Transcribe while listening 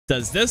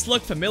Does this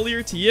look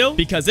familiar to you?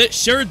 Because it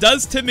sure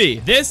does to me.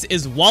 This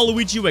is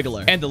Waluigi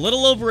Wiggler. And a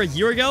little over a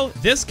year ago,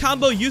 this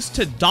combo used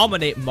to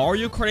dominate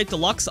Mario Kart 8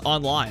 Deluxe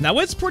online. Now,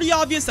 it's pretty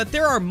obvious that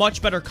there are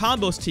much better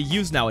combos to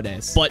use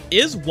nowadays. But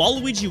is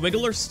Waluigi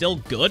Wiggler still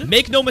good?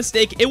 Make no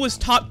mistake, it was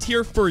top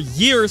tier for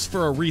years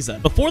for a reason.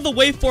 Before the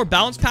Wave 4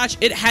 balance patch,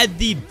 it had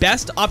the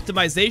best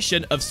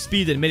optimization of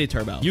speed and mini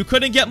turbo. You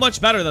couldn't get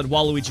much better than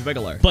Waluigi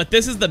Wiggler. But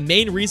this is the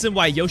main reason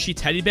why Yoshi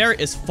Teddy Bear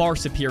is far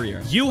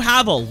superior. You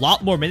have a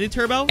lot more mini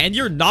turbo, and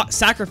you're not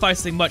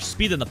sacrificing much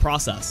speed in the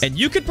process. And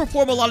you can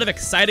perform a lot of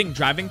exciting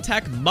driving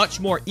tech much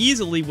more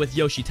easily with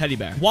Yoshi Teddy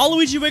Bear.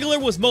 Waluigi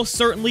Wiggler was most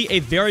certainly a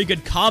very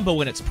good combo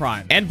in its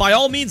prime. And by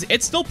all means,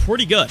 it's still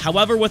pretty good.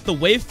 However, with the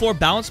Wave 4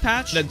 balance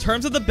patch, in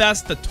terms of the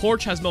best, the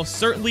torch has most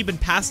certainly been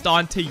passed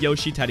on to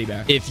Yoshi Teddy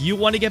Bear. If you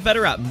want to get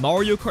better at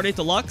Mario Kart 8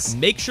 Deluxe,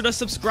 make sure to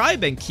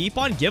subscribe and keep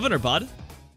on giving her, bud.